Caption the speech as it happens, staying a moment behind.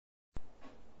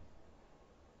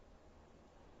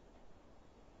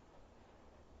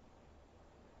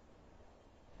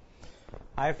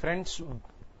Hi friends.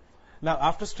 Now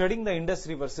after studying the Indus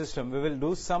river system, we will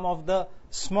do some of the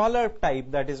smaller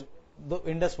type, that is the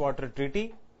Indus water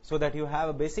treaty, so that you have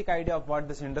a basic idea of what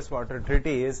this Indus water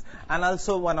treaty is, and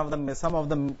also some of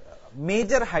the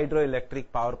major hydroelectric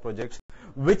power projects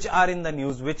which are in the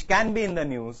news, which can be in the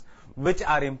news, which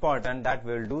are important, that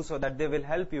we'll do, so that they will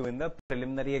help you in the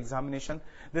preliminary examination.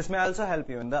 This may also help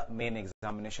you in the main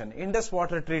examination. Indus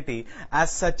water treaty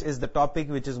as such is the topic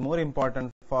which is more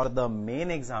important for the main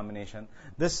examination.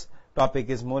 This topic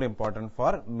is more important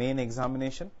for main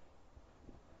examination,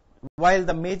 while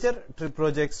the major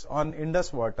projects on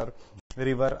Indus water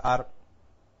river are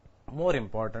more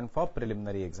important for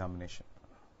preliminary examination,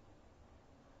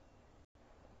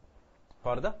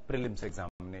 for the prelims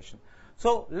examination.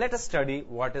 So let us study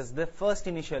what is the first.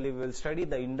 Initially we will study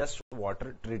the Indus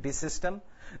water treaty system.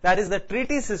 That is the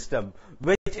treaty system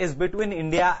which is between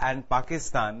India and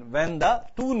Pakistan when the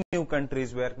two new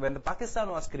countries were, when the Pakistan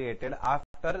was created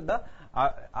after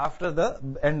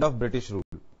the end of British rule.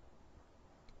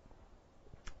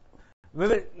 We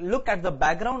will look at the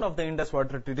background of the Indus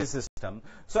water treaty system.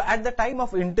 So at the time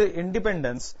of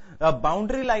independence, a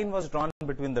boundary line was drawn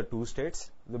between the two states,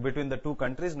 between the two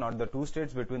countries, not the two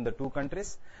states, between the two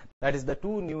countries. That is the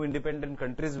two new independent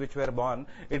countries which were born.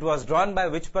 It was drawn by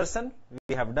which person?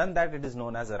 We have done that. It is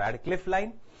known as a Radcliffe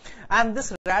line. And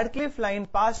this Radcliffe line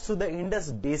passed through the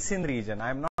Indus basin region.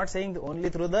 I am not saying only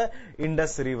through the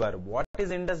Indus river. What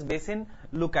is Indus basin?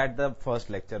 Look at the first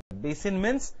lecture. Basin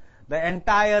means the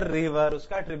entire river,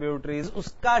 uska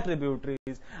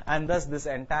tributaries, and thus this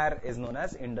entire is known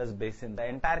as Indus basin. The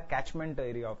entire catchment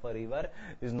area of a river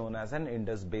is known as an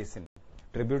Indus basin.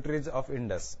 Tributaries of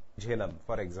Indus, Jhelum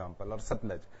for example, or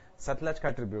Satluj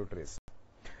ka tributaries.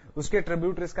 Uske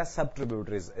tributaries ka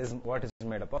sub-tributaries is what is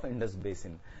made up of Indus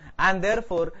basin. And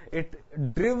therefore, it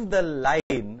drew the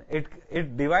line,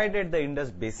 it divided the Indus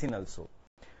basin also.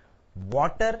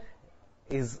 Water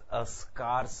is a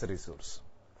scarce resource.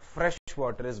 Fresh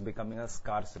water is becoming a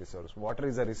scarce resource. Water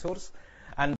is a resource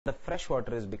and the fresh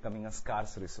water is becoming a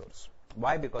scarce resource.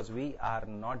 Why? Because we are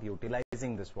not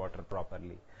utilizing this water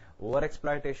properly.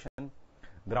 Overexploitation,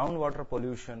 groundwater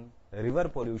pollution, river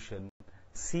pollution,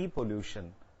 sea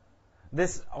pollution.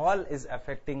 This all is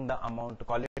affecting the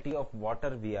quality of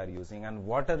water we are using, and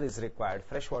water is required,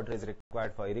 fresh water is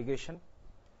required for irrigation,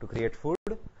 to create food,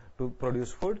 to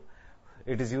produce food.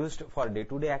 It is used for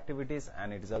day-to-day activities,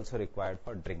 and it is also required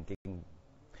for drinking.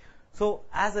 So,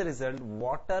 as a result,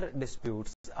 water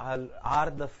disputes are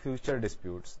the future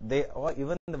disputes.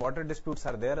 Even the water disputes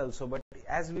are there also, but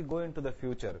as we go into the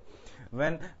future,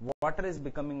 when water is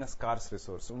becoming a scarce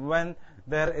resource, when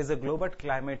there is a global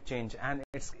climate change and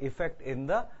its effect in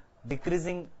the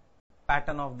decreasing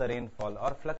pattern of the rainfall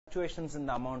or fluctuations in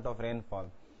the amount of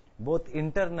rainfall, both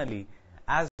internally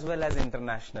as well as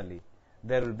internationally,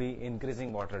 there will be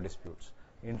increasing water disputes.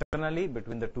 Internally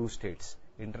between the two states,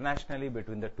 internationally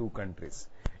between the two countries.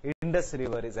 Indus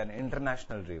river is an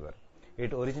international river.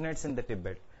 It originates in the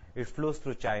Tibet, it flows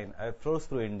through China, flows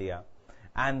through India,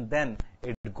 and then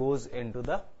it goes into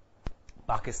the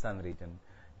Pakistan region.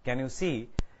 Can you see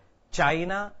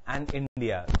China and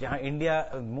India?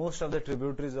 Most of the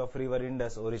tributaries of river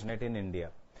Indus originate in India.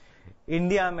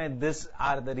 Indus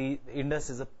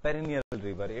is a perennial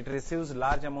river. It receives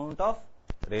large amount of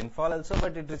rainfall also,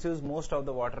 but it receives most of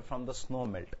the water from the snow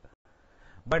melt.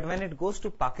 But when it goes to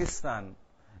Pakistan,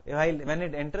 when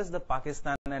it enters the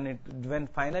Pakistan and when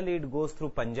finally it goes through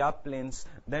Punjab plains,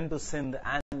 then to Sindh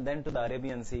and then to the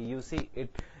Arabian Sea, you see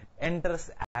it enters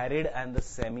arid and the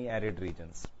semi-arid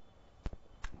regions.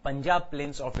 Punjab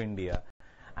plains of India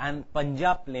and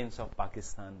Punjab plains of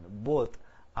Pakistan, both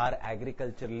are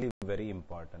agriculturally very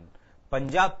important.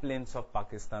 Punjab plains of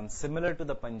Pakistan, similar to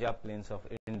the Punjab plains of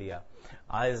India,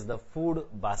 is the food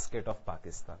basket of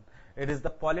Pakistan. It is the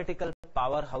political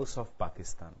powerhouse of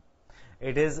Pakistan.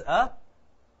 It is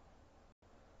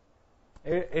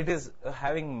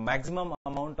having maximum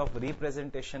amount of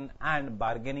representation and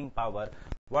bargaining power.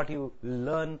 What you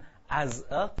learn as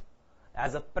a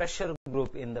pressure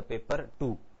group in the paper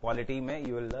 2 polity mein,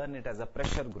 you will learn it as a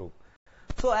pressure group.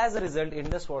 So as a result,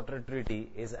 Indus water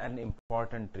treaty is an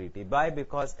important treaty. Why?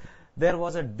 Because there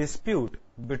was a dispute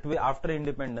after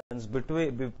independence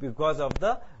because of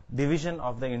the division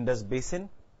of the Indus basin.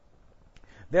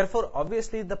 Therefore,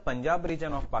 obviously, the Punjab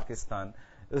region of Pakistan,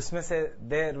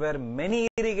 there were many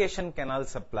irrigation canal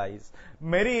supplies,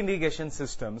 many irrigation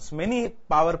systems, many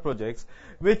power projects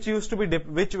which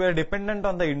were dependent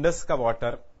on the Indus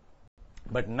water.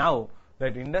 But now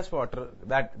that Indus water,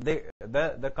 that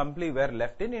the complete were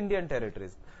left in Indian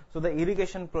territories. So the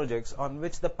irrigation projects on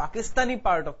which the Pakistani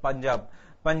part of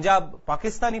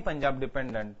Pakistani Punjab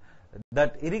dependent,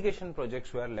 that irrigation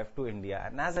projects were left to India,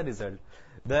 and as a result,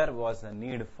 there was a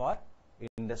need for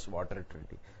Indus Water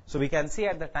Treaty. So we can see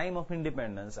at the time of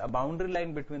independence, a boundary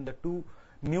line between the two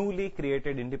newly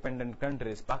created independent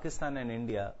countries, Pakistan and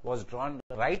India, was drawn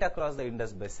right across the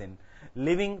Indus basin,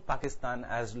 leaving Pakistan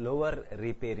as lower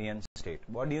riparian state.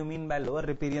 What do you mean by lower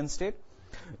riparian state?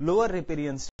 Lower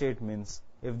riparian state means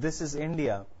if this is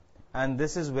India and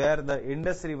this is where the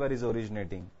Indus River is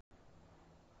originating,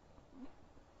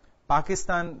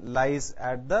 Pakistan lies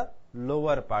at the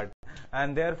lower part,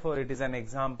 and therefore it is an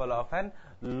example of an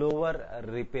lower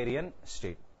riparian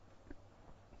state.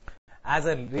 As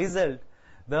a result,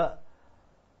 the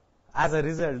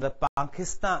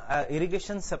Pakistan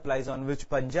irrigation supplies on which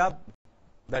Punjab,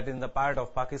 that in the part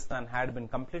of Pakistan, had been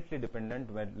completely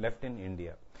dependent, were left in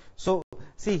India. So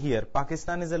see here,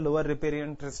 Pakistan is a lower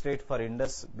riparian state for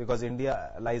Indus because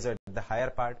India lies at the higher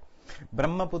part.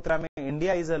 Brahmaputra mein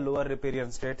India is a lower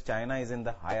riparian state, China is in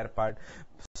the higher part.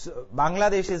 So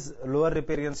Bangladesh is lower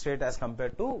riparian state as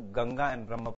compared to Ganga and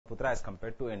Brahmaputra as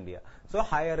compared to India. So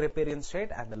higher riparian state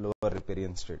and the lower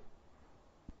riparian state.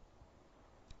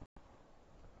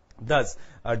 Thus,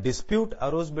 a dispute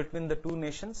arose between the two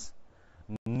nations.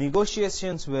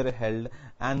 Negotiations were held,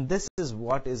 and this is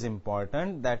what is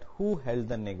important, that who held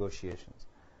the negotiations.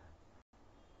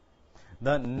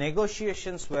 The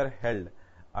negotiations were held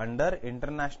under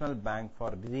International Bank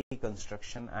for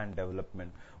Reconstruction and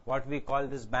Development. What we call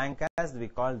this bank as? We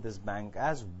call this bank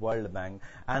as World Bank,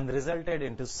 and resulted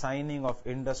into signing of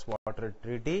Indus Water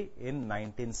Treaty in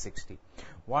 1960.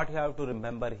 What you have to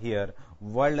remember here,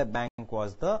 World Bank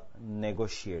was the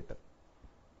negotiator.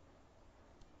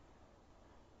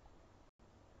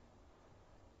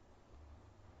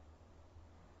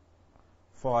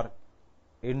 For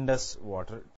Indus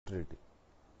Water Treaty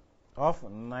of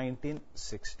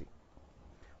 1960.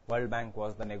 World Bank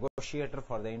was the negotiator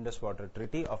for the Indus Water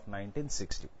Treaty of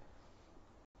 1960.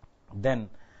 Then,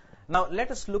 now let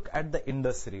us look at the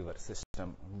Indus River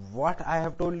system. What I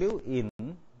have told you,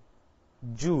 in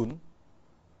June,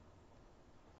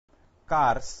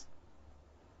 cars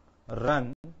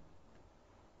run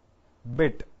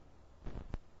bit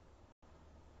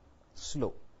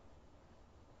slow.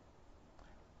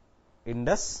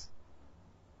 Indus,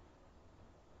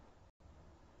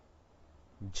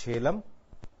 Jhelum,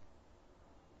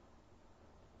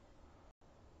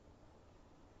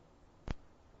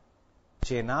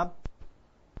 Chenab,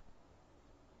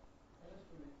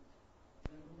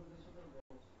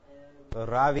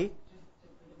 Ravi,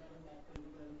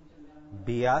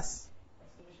 Bias,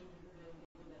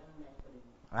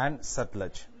 and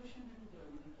Satluj.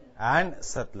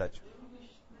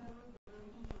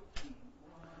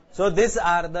 So these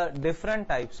are the different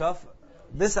types of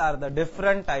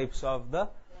the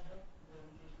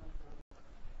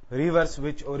rivers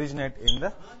which originate in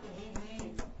the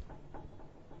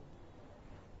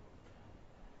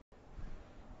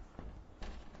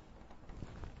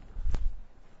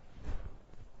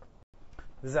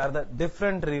these are the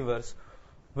different rivers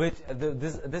which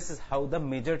this is how the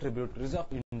major tributaries of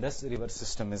Indus River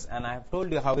system is. And I have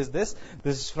told you how is this.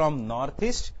 This is from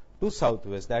northeast to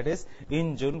southwest, that is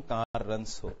in June car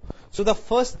runs so. So the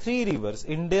first three rivers,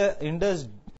 Indus,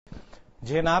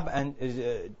 Jhelum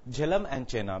and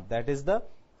Chenab, that is the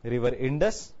river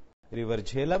Indus, river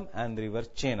Jhelum and river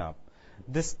Chenab.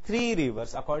 These three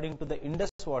rivers, according to the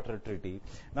Indus Water Treaty.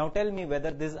 Now tell me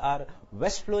whether these are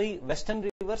western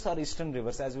rivers or eastern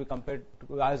rivers as we compare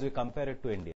it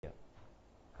to India.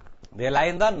 They lie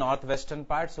in the northwestern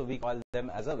part, so we call them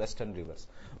as a western rivers.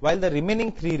 While the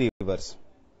remaining three rivers,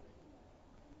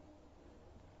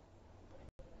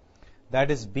 that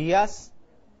is Bias,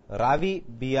 Ravi,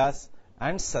 Bias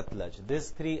and Satluj.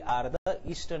 These three are the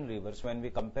eastern rivers when we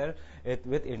compare it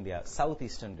with India,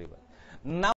 southeastern river.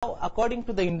 Now, according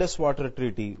to the Indus Water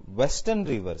Treaty, western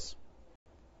rivers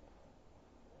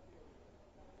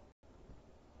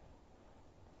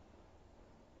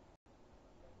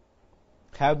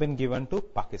have been given to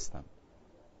Pakistan,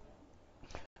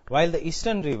 while the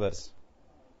eastern rivers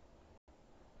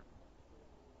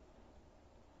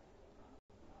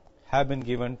have been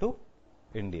given to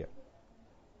India.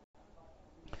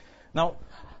 Now,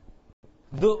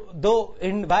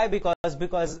 why?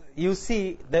 Because you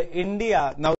see the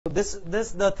India, now this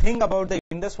the thing about the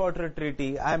Indus Water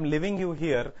Treaty, I am leaving you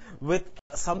here with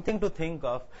something to think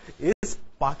of. Is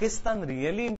Pakistan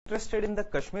really interested in the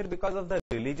Kashmir because of the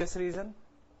religious reason?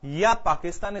 Yeah,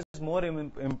 Pakistan is more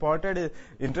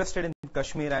interested in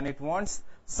Kashmir, and it wants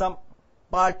some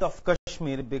part of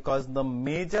Kashmir because the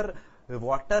major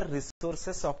water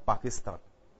resources of Pakistan,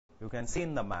 you can see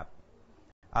in the map,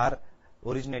 are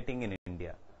originating in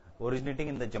India, originating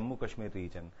in the Jammu Kashmir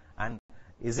region. And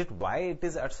is it why it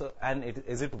is also, and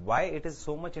is it why it is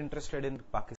so much interested in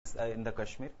Pakistan, in the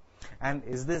Kashmir? And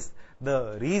is this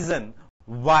the reason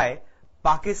why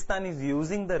Pakistan is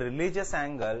using the religious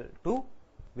angle to,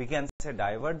 we can say,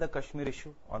 divert the Kashmir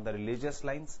issue on the religious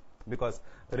lines? Because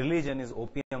religion is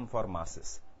opium for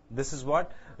masses. This is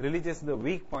what religion is, the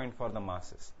weak point for the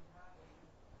masses.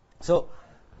 So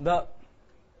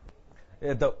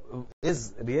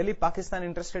is really Pakistan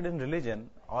interested in religion,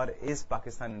 or is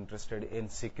Pakistan interested in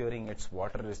securing its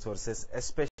water resources,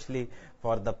 especially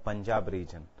for the Punjab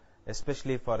region,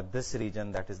 especially for this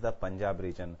region, that is the Punjab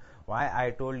region? Why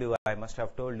I told you, I must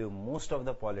have told you, most of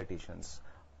the politicians,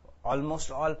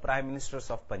 almost all prime ministers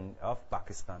of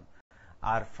Pakistan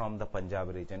are from the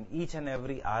Punjab region. Each and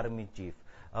every army chief,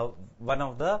 one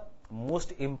of the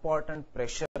most important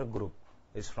pressure group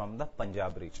is from the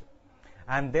Punjab region.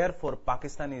 And therefore,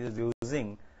 Pakistan is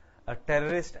using a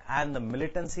terrorist and the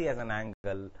militancy as an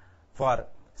angle for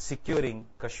securing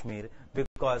Kashmir,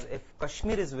 because if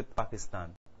Kashmir is with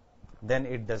Pakistan, then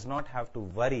it does not have to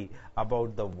worry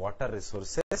about the water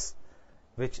resources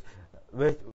which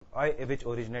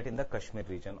originate in the Kashmir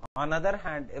region. On the other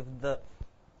hand, if the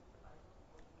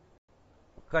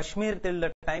Kashmir, till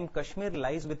the time Kashmir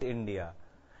lies with India,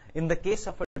 in the case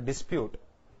of a dispute,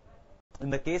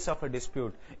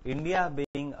 India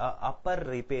being a upper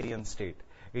riparian state,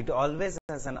 it always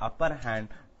has an upper hand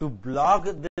to block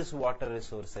these water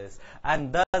resources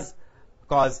and thus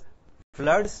cause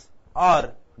floods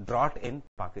or drought in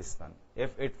Pakistan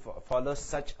if it follows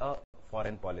such a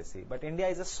foreign policy. But India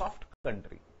is a soft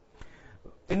country.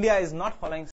 India is not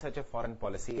following such a foreign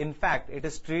policy. In fact, it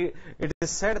is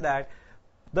said that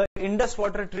the Indus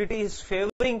Water Treaty is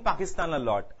favoring Pakistan a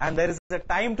lot, and there is a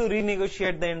time to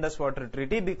renegotiate the Indus Water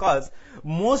Treaty, because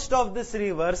most of these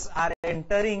rivers are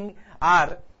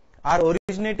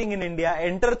originating in India,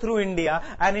 enter through India,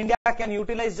 and India can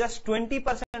utilize just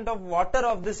 20% of water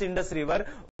of this Indus River,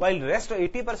 while rest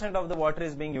 80% of the water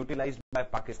is being utilized by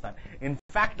Pakistan. In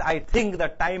fact, I think the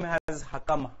time has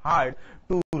come hard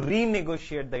to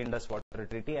renegotiate the Indus Water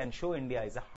Treaty and show India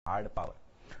is a hard power.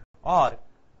 Or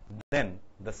then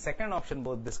the second option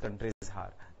both these countries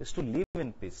have is to live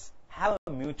in peace, have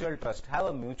a mutual trust, have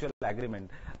a mutual agreement,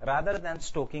 rather than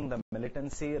stoking the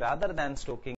militancy, rather than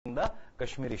stoking the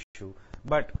Kashmir issue.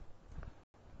 But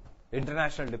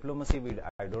international diplomacy,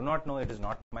 I do not know, it is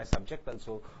not my subject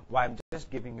also. Why I'm just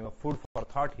giving you a food for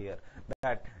thought here,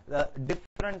 that the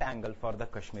different angle for the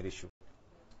Kashmir issue.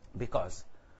 Because,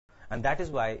 and that is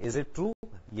why, is it true?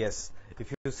 Yes.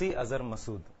 If you see Azhar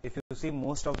Masood, if you see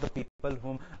most of the people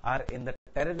whom are in the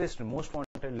terrorist most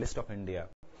wanted list of India,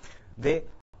 they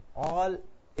all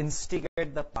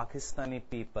instigate the Pakistani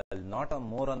people not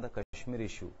more on the Kashmir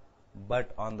issue,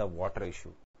 but on the water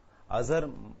issue. Azhar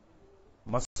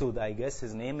Masood, I guess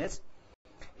his name is,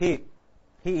 he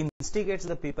instigates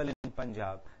the people in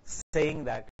Punjab, saying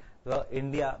that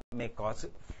India may cause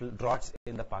droughts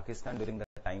in the Pakistan during the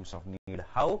times of need.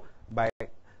 How? By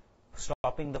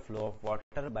stopping the flow of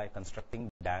water by constructing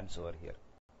dams over here.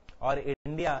 Or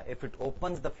India, if it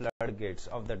opens the floodgates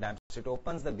of the dams, it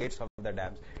opens the gates of the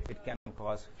dams, it can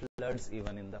cause floods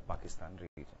even in the Pakistan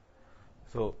region.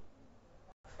 So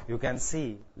you can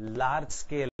see large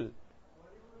scale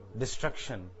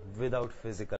destruction without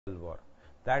physical war.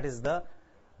 That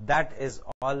is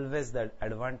always the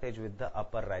advantage with the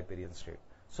upper riparian state.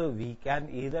 So we can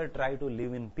either try to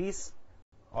live in peace,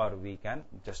 or we can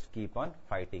just keep on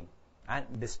fighting,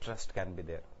 and distrust can be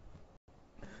there.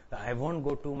 I won't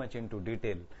go too much into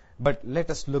detail, but let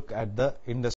us look at the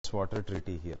Indus Water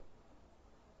Treaty here.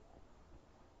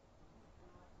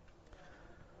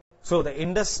 So the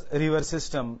Indus river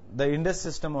system, the Indus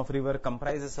system of river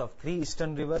comprises of 3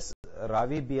 eastern rivers,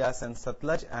 Ravi, Beas and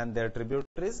Satluj and their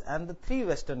tributaries, and the 3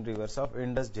 western rivers of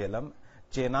Indus, Jhelum,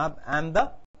 Chenab and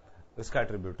the Uska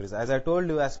tributaries. As I told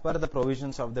you, as per the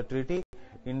provisions of the treaty,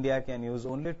 India can use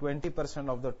only 20%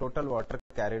 of the total water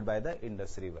carried by the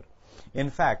Indus river. In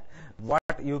fact, what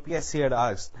UPSC had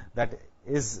asked, that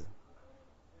is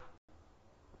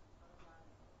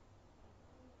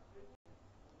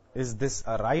this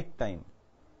a ripe time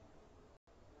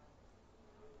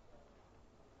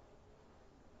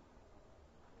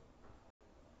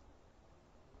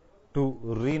to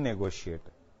renegotiate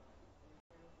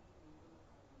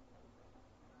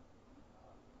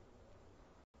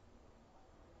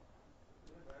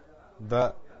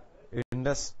the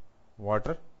Indus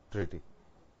Water Treaty?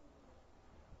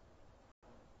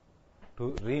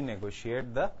 To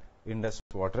renegotiate the Indus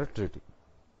Water Treaty.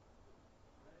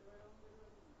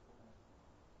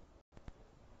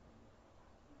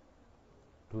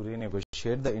 To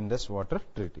renegotiate the Indus Water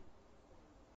Treaty.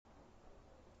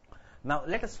 Now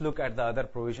let us look at the other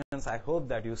provisions. I hope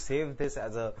that you save this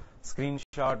as a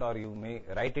screenshot, or you may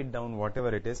write it down,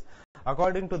 whatever it is.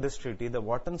 According to this treaty, the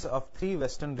waters of three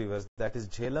western rivers, that is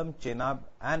Jhelum, Chenab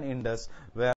and Indus,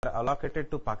 were allocated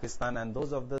to Pakistan, and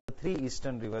those of the three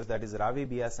eastern rivers, that is Ravi,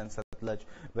 Beas and Satluj,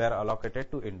 were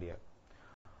allocated to India.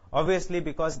 Obviously,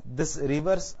 because these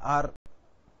rivers are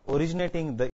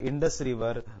originating, the Indus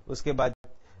river, uske baad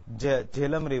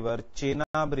Jhelum river,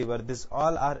 Chenab river, these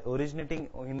all are originating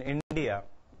in India.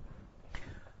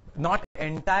 Not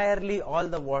entirely all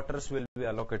the waters will be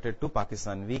allocated to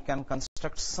Pakistan. We can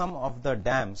construct some of the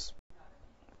dams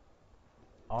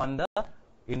on the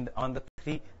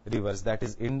three rivers, that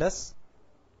is Indus,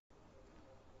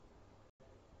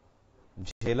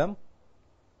 Jhelum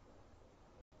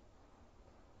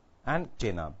and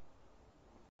Chenab.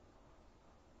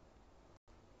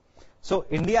 So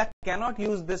India cannot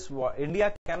use this.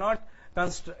 India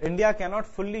cannot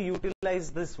fully utilize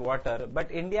this water,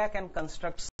 but India can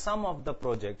construct some of the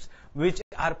projects which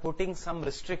are putting some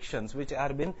restrictions, which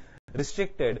are been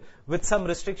restricted. With some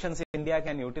restrictions, India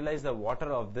can utilize the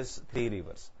water of these three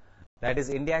rivers. That is,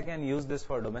 India can use this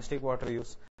for domestic water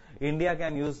use. India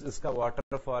can use this water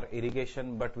for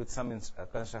irrigation, but with some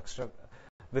construction.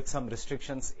 With some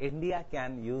restrictions, India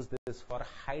can use this for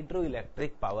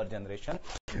hydroelectric power generation,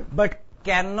 but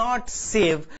cannot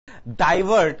save,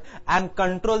 divert and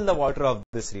control the water of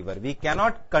this river. We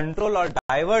cannot control or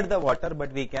divert the water,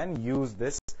 but we can use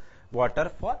this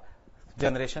water for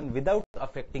generation without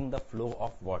affecting the flow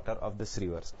of water of these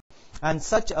rivers. And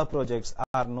such projects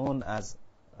are known as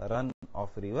run of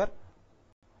river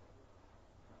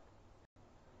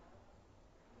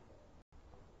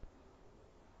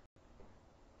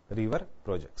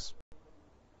projects.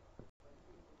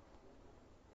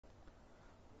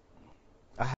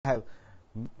 I have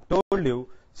told you,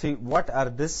 see, what are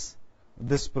these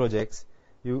projects.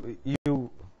 Here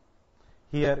you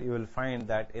will find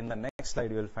that in the next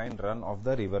slide you will find run of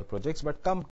the river projects, but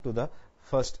come to the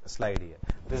first slide here.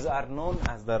 These are known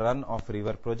as the run of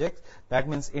river projects. That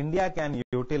means India can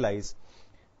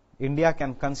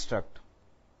construct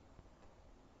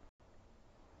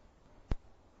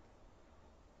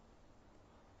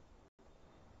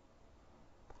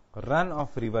run of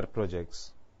river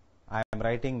projects. I am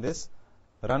writing this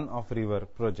run of river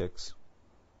projects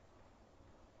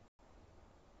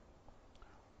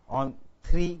on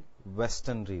three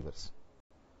western rivers.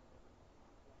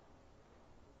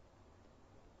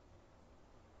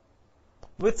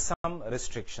 With some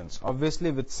restrictions,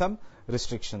 obviously with some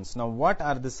restrictions. Now what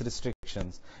are these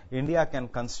restrictions? India can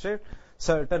construct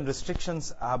certain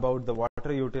restrictions about the water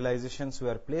utilizations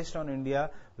were placed on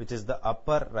India, which is the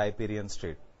upper riparian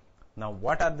state. Now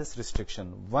what are these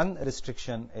restrictions? One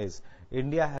restriction is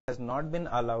India has not been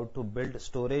allowed to build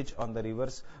storage on the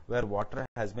rivers where water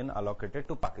has been allocated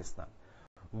to Pakistan.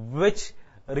 Which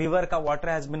river ka water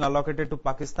has been allocated to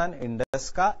Pakistan?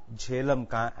 Indus ka, Jhelum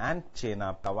ka and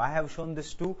Chenab ka. Why I have shown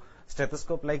these two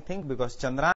stethoscope like thing? Because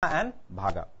Chandra and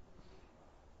Bhaga.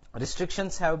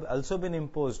 Restrictions have also been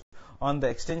imposed on the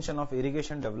extension of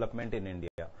irrigation development in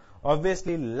India.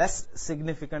 Obviously, less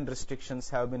significant restrictions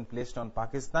have been placed on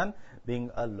Pakistan, being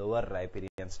a lower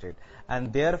riparian state.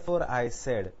 And therefore, I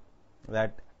said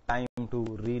that time to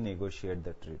renegotiate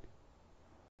the treaty.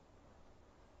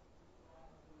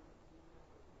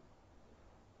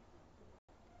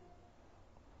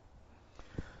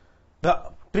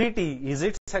 The treaty, is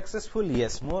it successful?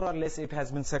 Yes, more or less it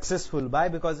has been successful. Why?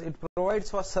 Because it provides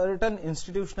for certain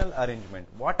institutional arrangement.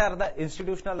 What are the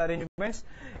institutional arrangements?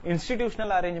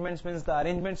 Institutional arrangements means the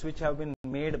arrangements which have been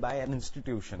made by an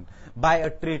institution, by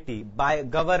a treaty, by a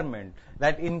government,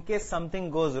 that in case something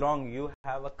goes wrong, you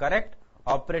have a correct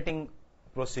operating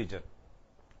procedure.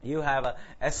 You have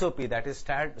a SOP, that is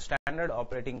standard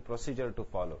operating procedure to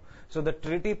follow. So the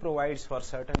treaty provides for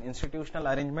certain institutional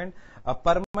arrangement. A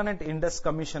permanent Indus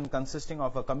commission consisting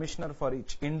of a commissioner for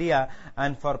each India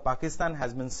and for Pakistan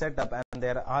has been set up, and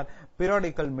there are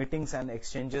periodical meetings and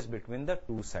exchanges between the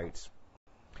two sides.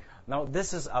 Now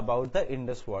this is about the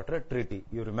Indus Water Treaty.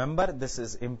 You remember, this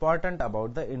is important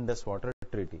about the Indus Water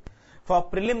Treaty. For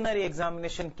preliminary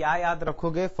examination, kya yaad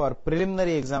rakhoge? For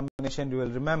preliminary examination, you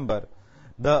will remember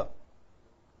the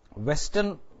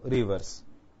western rivers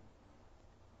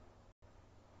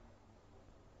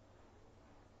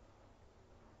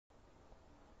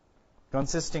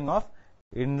consisting of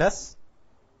Indus,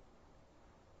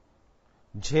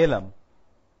 Jhelum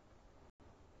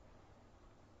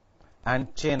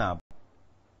and Chenab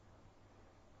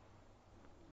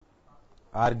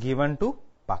are given to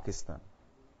Pakistan.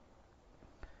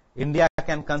 India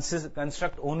can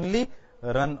construct only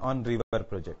run on river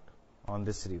project on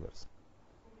these rivers.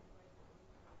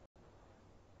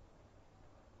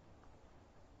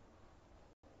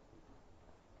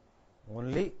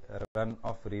 Only run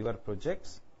of river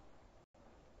projects.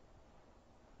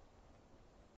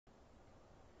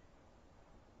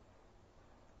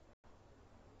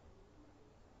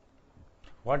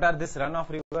 What are these run of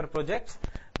river projects?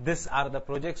 These are the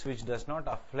projects which does not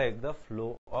affect the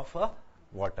flow of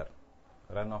water.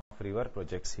 Run of river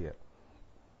projects here.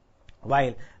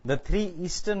 While the three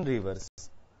eastern rivers,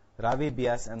 Ravi,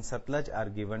 Bias and Satluj, are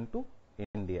given to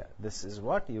India. This is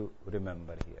what you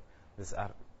remember here. These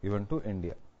are given to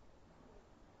India.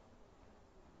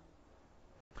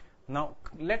 Now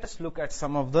let us look at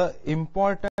some of the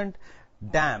important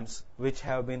dams which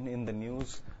have been in the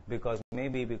news, because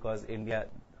India,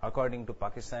 according to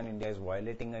Pakistan, India is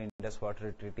violating the Indus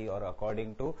Water Treaty, or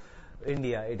according to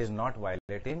India, it is not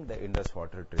violating the Indus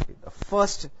Water Treaty.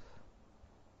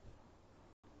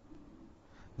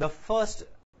 The first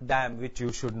dam which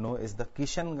you should know is the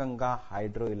Kishan Ganga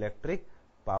hydroelectric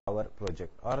power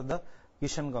project, or the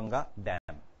Kishan Ganga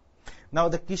dam. Now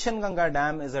the Kishan Ganga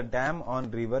dam is a dam on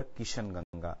river Kishan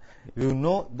Ganga. You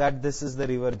know that this is the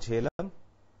river Jhelum.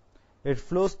 It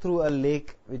flows through a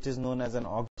lake which is known as an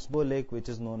Oxbow Lake, which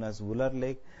is known as Wooler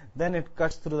Lake. Then it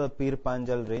cuts through the Pir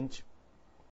Panjal range.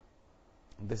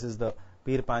 This is the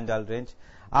Pir Panjal range.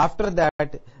 After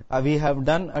that, we have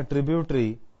done a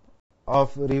tributary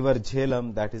of river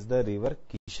Jhelum, that is the river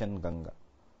Kishan Ganga.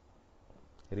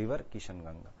 River Kishan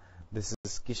Ganga. This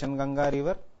is Kishan Ganga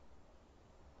river.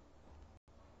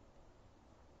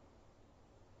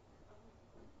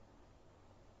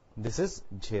 This is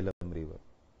Jhelum river.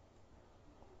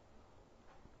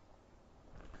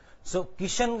 So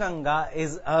Kishan Ganga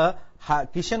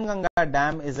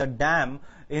dam is a dam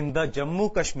in the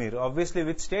Jammu Kashmir. Obviously,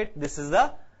 which state? This is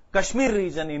the Kashmir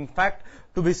region. In fact,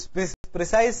 to be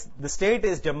precise, the state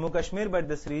is Jammu Kashmir, but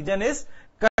this region is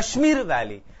Kashmir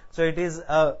Valley. So it is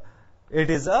a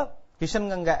Kishan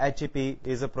Ganga HEP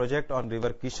is a project on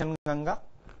river Kishan Ganga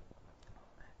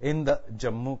in the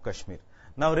Jammu Kashmir.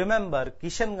 Now remember,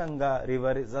 Kishan Ganga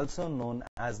river is also known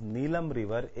as Neelam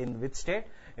river in which state?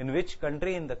 In which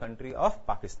country? In the country of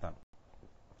Pakistan.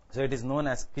 So it is known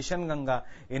as Kishan Ganga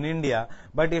in India,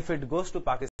 but if it goes to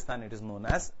Pakistan, it is known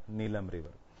as Neelam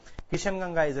river. Kishan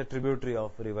Ganga is a tributary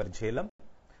of river Jhelum.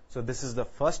 So this is the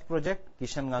first project,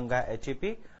 Kishan Ganga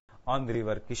HEP on the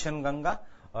river Kishan Ganga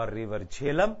or river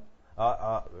Jhelum.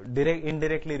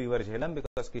 Indirectly river Jhelum,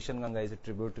 because Kishan Ganga is a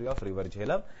tributary of river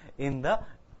Jhelum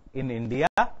in India.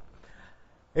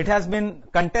 It has been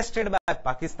contested by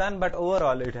Pakistan, but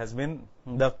overall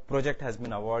the project has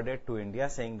been awarded to India,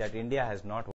 saying that India has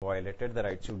not violated the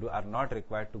rights. You are not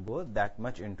required to go that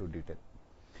much into detail.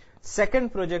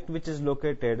 Second project which is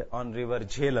located on river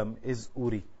Jhelum is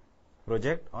Uri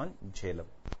project on Jhelum.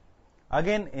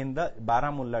 Again in the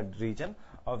Baramulla region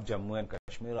of Jammu and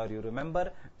Kashmir, or you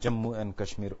remember Jammu and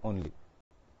Kashmir only.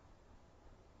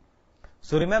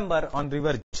 So remember, on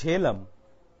river Jhelum,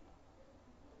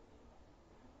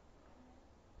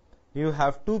 you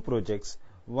have two projects.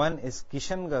 One is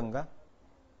Kishan Ganga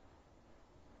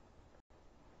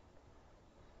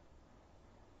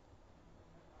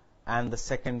and the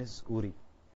second is Uri.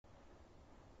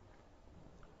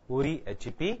 Uri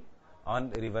HEP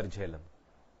on river Jhelum.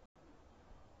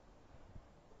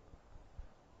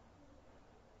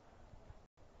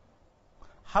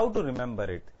 How to remember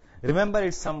it? Remember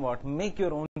it somewhat. Make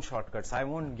your own shortcuts. I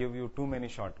won't give you too many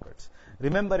shortcuts.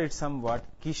 Remember it somewhat.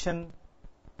 Kishan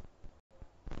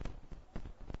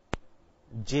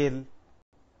Jail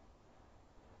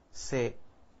se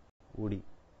Udi.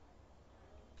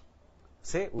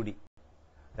 Se Udi.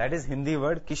 That is Hindi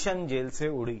word. Kishan Jail se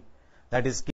Udi. That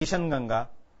is Kishan Ganga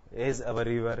is our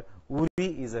river, Uri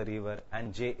is a river,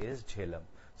 and J is Jhelum.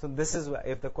 So this is why,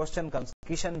 if the question comes,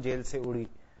 Kishan Jail se Udi.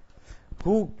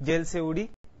 Who jail se Udi?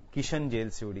 Kishan Jail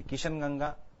se Udi. Kishan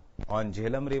Ganga on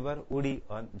Jhelum river, Udi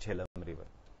on Jhelum river.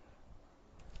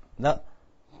 The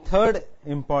third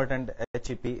important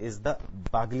HEP is the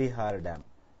Baglihar Dam.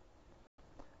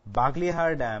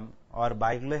 Baglihar Dam or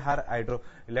Baglihar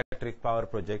Hydroelectric Power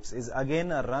Projects is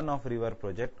again a run-of-river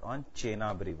project on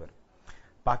Chenab River.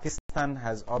 Pakistan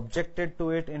has objected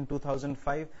to it in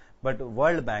 2005, but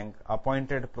World Bank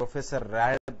appointed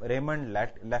Professor Raymond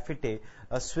Lafitte,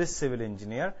 a Swiss civil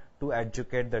engineer, to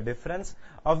educate the difference.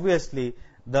 Obviously,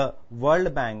 the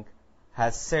World Bank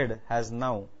has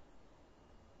now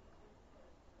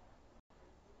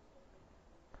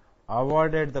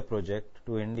awarded the project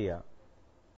to India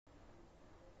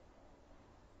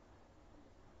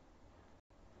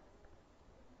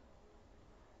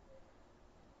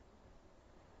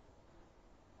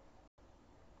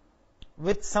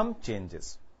with some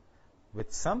changes,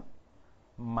 with some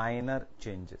minor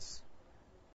changes,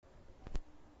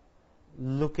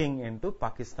 looking into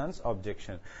Pakistan's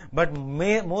objection. But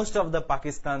most of the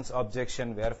Pakistan's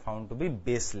objection were found to be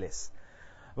baseless.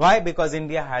 Why? Because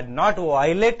India had not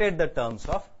violated the terms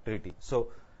of treaty. So,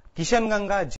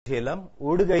 Kishanganga Jhelum,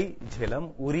 Udgai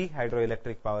Jhelum, Uri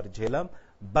hydroelectric power Jhelum,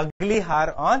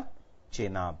 Baglihar on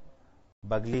Chenab.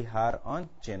 Baglihar on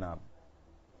Chenab.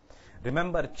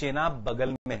 Remember, Chenab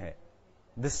bagal mein hai.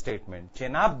 This statement,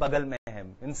 Chenab bagal mein hai,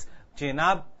 means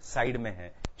Chenab side mein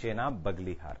hai. Chenab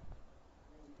Baglihar.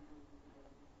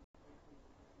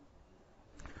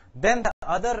 Then the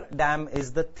other dam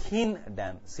is the Thin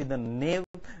Dam. See, the name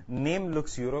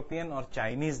looks European or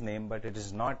Chinese name, but it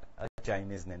is not a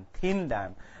Chinese name. Thin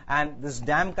Dam. And this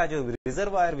dam ka jo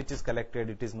reservoir which is collected,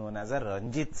 it is known as a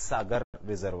Ranjit Sagar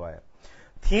Reservoir.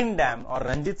 Thin Dam or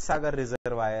Ranjit Sagar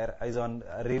Reservoir is on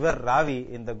river Ravi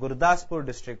in the Gurdaspur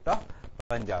district of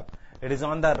Punjab. It is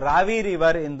on the Ravi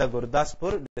river in the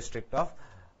Gurdaspur district of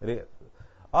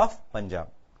Punjab.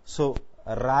 So,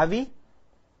 Ravi,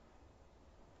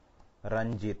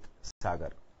 Ranjit Sagar.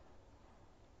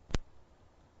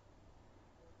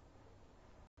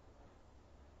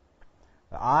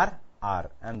 R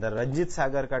and the Ranjit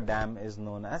Sagar ka dam is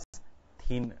known as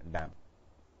Thin Dam.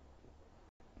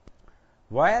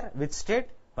 Where? Which state?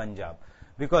 Punjab.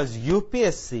 Because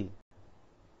UPSC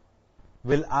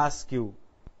will ask you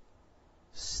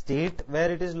state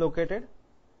where it is located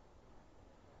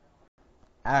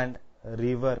and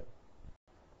river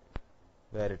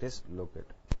where it is located.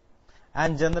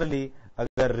 And generally,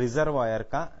 agar reservoir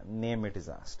ka name it is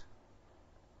asked.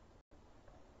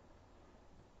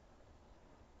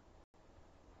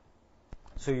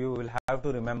 So you will have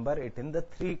to remember it in the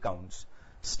 3 counts.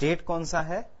 State kaun sa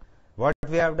hai? What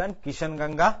we have done?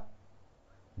 Kishanganga,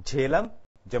 Jhelum,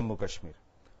 Jammu Kashmir.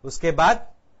 Uske baad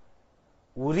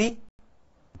Uri,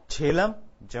 Jhelum,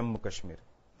 Jammu Kashmir.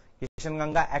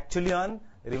 Kishanganga actually on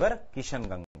river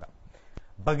Kishanganga.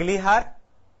 Baglihar,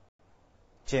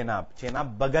 Chenab.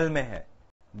 Chenab bagal mein hai.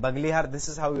 Baglihar, this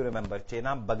is how you remember.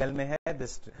 Chenab bagal mein hai.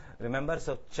 This remember.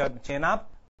 So Chenab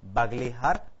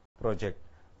Baglihar project.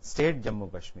 State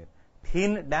Jammu Kashmir.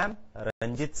 Thin Dam,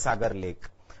 Ranjit Sagar Lake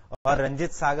or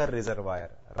Ranjit Sagar Reservoir.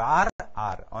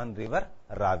 RR on river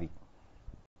Ravi.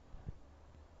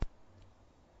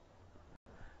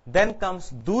 Then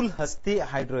comes Dulhasti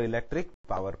Hydroelectric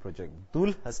Power Project.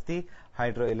 Dulhasti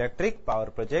Hydroelectric Power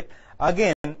Project.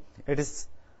 Again, it is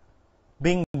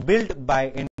being built by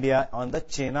India on the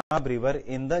Chenab River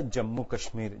in the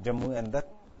Jammu and the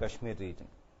Kashmir region.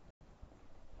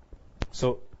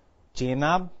 So,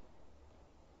 Chenab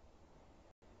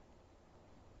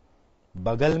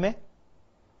बगल में,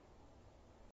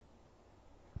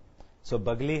 so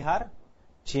Baglihar,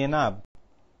 Chenab,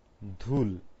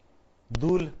 Dhul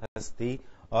हस्ती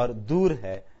और दूर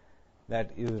है,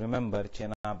 that you remember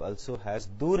Chenab also has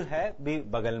दूर है भी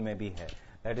बगल में भी है,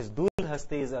 that is Dhul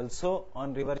हस्ती is also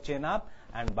on river Chenab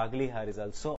and Baglihar is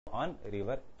also on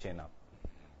river Chenab.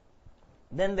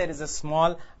 Then there is a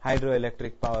small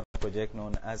hydroelectric power project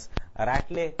known as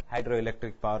Ratle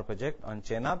Hydroelectric Power Project on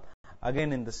Chenab,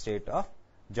 again in the state of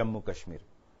Jammu Kashmir.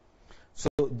 So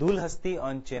Dulhasti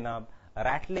on Chenab,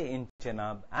 Ratle in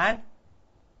Chenab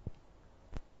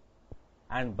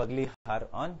and Baglihar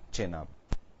on Chenab.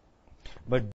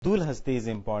 But Dulhasti is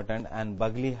important and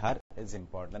Baglihar is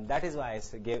important. That is why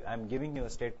I am giving you a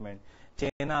statement.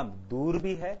 Chenab dur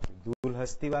bhi hai,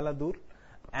 Dulhasti wala dur,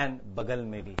 and bagal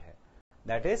mein bhi hai.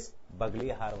 That is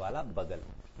Baglihar wala bagal.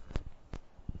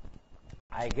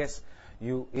 I guess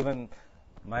you, even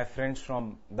my friends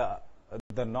from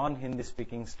the non-Hindi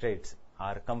speaking states,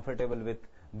 are comfortable with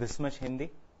this much Hindi.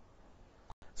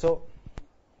 So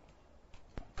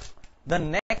the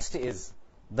next is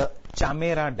the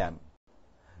Chamera Dam.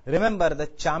 Remember, the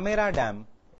Chamera Dam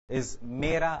is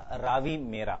Mera Ravi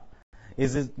Mera.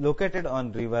 Is located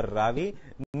on river Ravi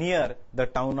near the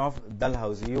town of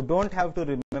Dalhousie. You don't have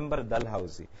to remember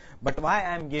Dalhousie. But why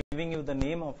I am giving you the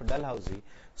name of Dalhousie?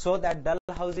 So that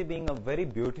Dalhousie being a very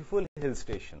beautiful hill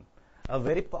station, a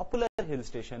very popular hill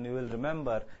station, you will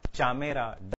remember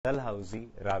Chamera, Dalhousie,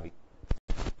 Ravi.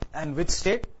 And which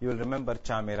state? You will remember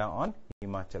Chamera on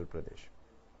Himachal Pradesh.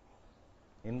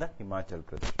 In the Himachal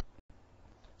Pradesh.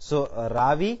 So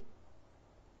Ravi,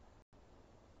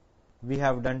 we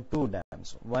have done 2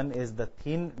 dams. One is the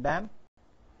Thin Dam,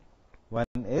 one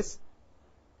is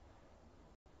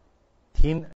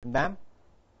Thin Dam,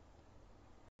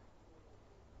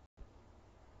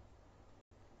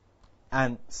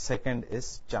 and second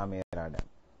is Chamera Dam.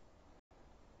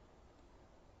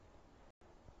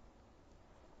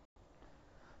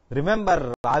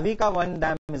 Remember, Ravika one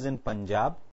dam is in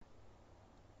Punjab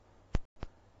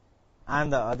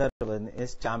and the other one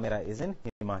is Chamera is in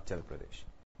Himachal Pradesh.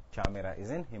 Chamera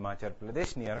is in Himachal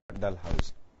Pradesh near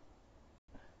Dalhousie.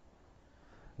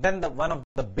 Then one of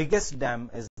the biggest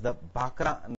dam is the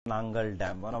Bhakra Nangal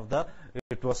Dam.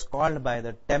 It was called by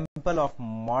the temple of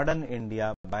modern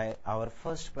India by our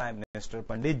first Prime Minister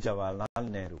Pandit Jawaharlal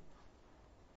Nehru.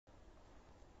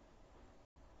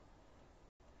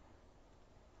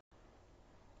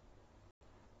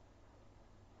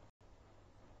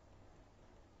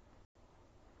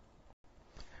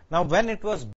 Now, when it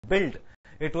was built,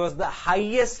 it was the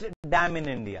highest dam in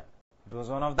India. It was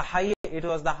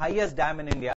the highest dam in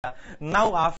India.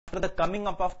 Now, after the coming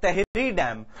up of Tehri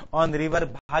Dam on river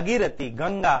Bhagirathi,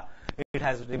 Ganga, it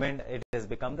has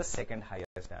become the second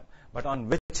highest dam. But on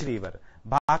which river?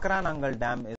 Bhakra Nangal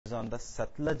Dam is on the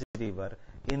Satluj River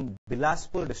in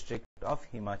Bilaspur district of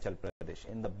Himachal Pradesh,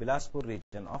 in the Bilaspur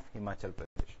region of Himachal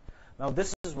Pradesh. Now,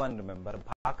 this is one, remember,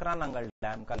 Bhakra Nangal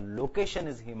Dam ka location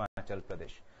is Himachal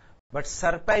Pradesh. But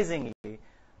surprisingly,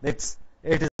 it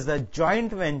is a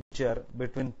joint venture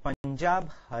between Punjab,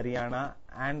 Haryana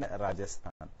and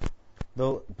Rajasthan.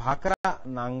 Though Bhakra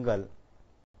Nangal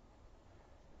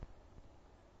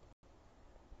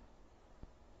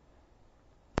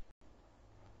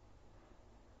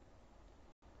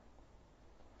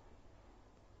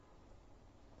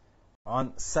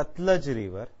on Satluj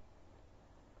River,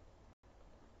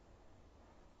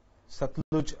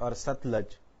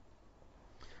 Satluj,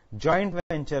 joint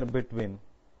venture between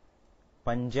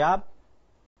Punjab,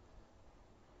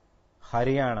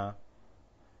 Haryana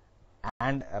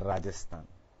and Rajasthan.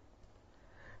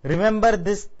 Remember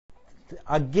this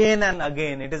again and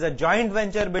again. It is a joint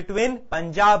venture between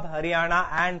Punjab, Haryana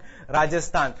and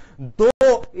Rajasthan.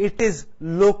 Though it is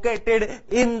located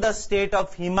in the state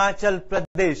of Himachal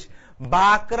Pradesh,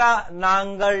 Bhakra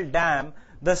Nangal Dam,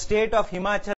 the state of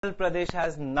Himachal Pradesh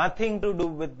has nothing to do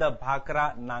with the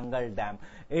Bhakra Nangal Dam.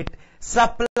 It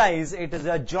is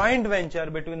a joint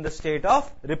venture between the state of,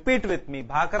 repeat with me,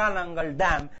 Bhakra Nangal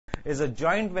Dam is a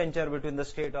joint venture between the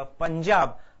state of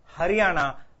Punjab,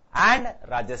 Haryana and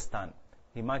Rajasthan.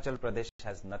 Himachal Pradesh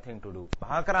has nothing to do.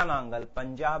 Bhakra Nangal,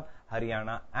 Punjab,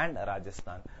 Haryana and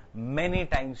Rajasthan. Many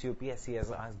times UPSC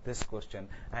has asked this question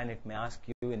and it may ask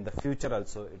you in the future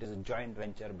also. It is a joint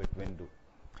venture between two.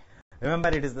 Remember,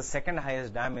 it is the second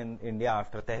highest dam in India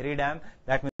after Tehri Dam.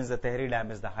 That means the Tehri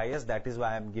Dam is the highest. That is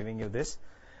why I am giving you this.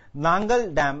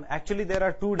 Nangal Dam, actually there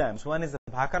are two dams. One is the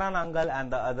Bhakra Nangal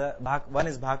and the other, one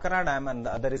is Bhakra Dam and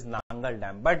the other is Nangal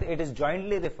Dam. But it is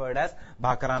jointly referred as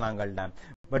Bhakra Nangal Dam.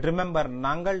 But remember,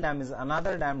 Nangal Dam is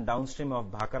another dam downstream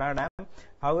of Bhakra Dam.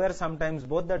 However, sometimes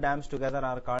both the dams together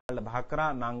are called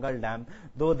Bhakra Nangal Dam,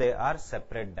 though they are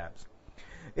separate dams.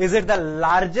 Is it the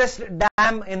largest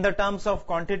dam in the terms of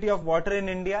quantity of water in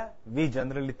India? We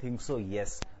generally think so,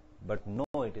 yes. But no,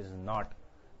 it is not.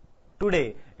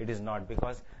 Today, it is not,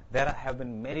 because there have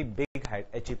been very big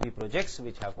HEP projects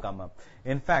which have come up.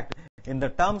 In fact, in the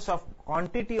terms of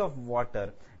quantity of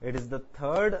water, it is the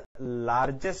third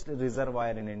largest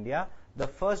reservoir in India. The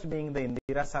first being the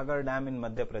Indira Sagar Dam in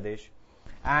Madhya Pradesh.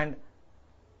 And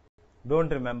don't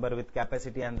remember with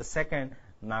capacity. And the second,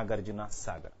 Nagarjuna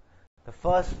Sagar. The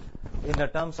first, in the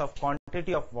terms of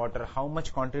quantity of water, how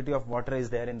much quantity of water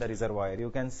is there in the reservoir? You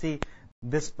can see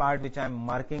this part which I am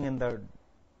marking in the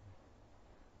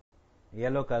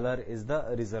yellow color is the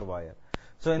reservoir.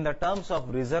 So in the terms of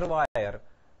reservoir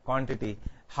quantity,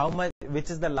 how much,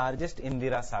 which is the largest?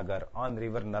 Indira Sagar on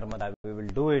river Narmada. We will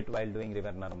do it while doing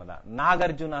river Narmada.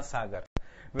 Nagarjuna Sagar,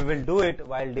 we will do it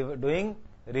while doing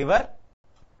river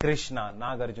Krishna,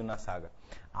 Nagarjuna Sagar.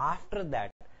 After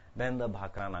that, then the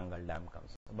Bhakra Nangal Dam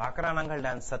comes. Bhakra Nangal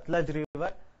Dam, Satluj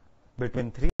River, between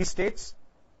three states,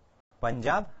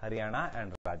 Punjab, Haryana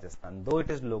and Rajasthan. Though it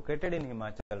is located in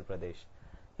Himachal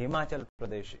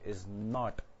Pradesh is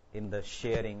not in the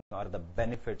sharing or the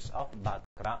benefits of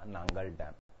Bhakra Nangal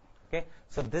Dam. Okay,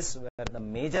 so this were the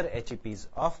major HEPs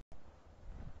of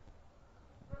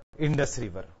Indus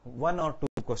River. One or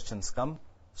two questions come.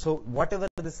 So whatever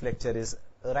this lecture is,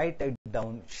 write it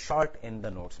down short in the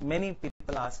notes. Many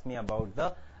people ask me about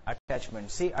the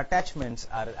attachments. See, attachments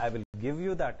are, I will give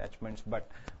you the attachments, but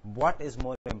what is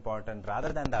more important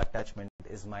rather than the attachment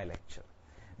is my lecture.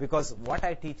 Because what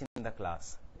I teach in the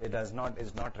class, is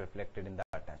not reflected in the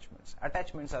attachments.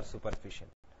 Attachments are superficial.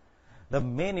 The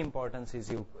main importance is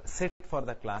you sit for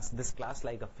the class, this class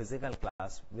like a physical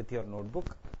class with your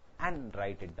notebook and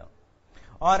write it down.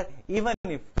 Or even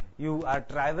if you are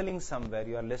traveling somewhere,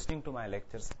 you are listening to my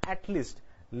lectures, at least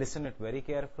listen it very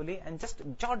carefully and just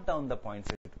jot down the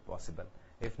points if possible.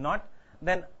 If not,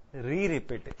 then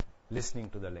re-repeat it, listening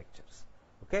to the lectures.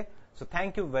 Okay? So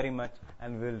thank you very much,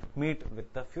 and we'll meet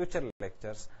with the future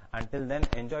lectures. Until then,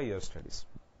 enjoy your studies.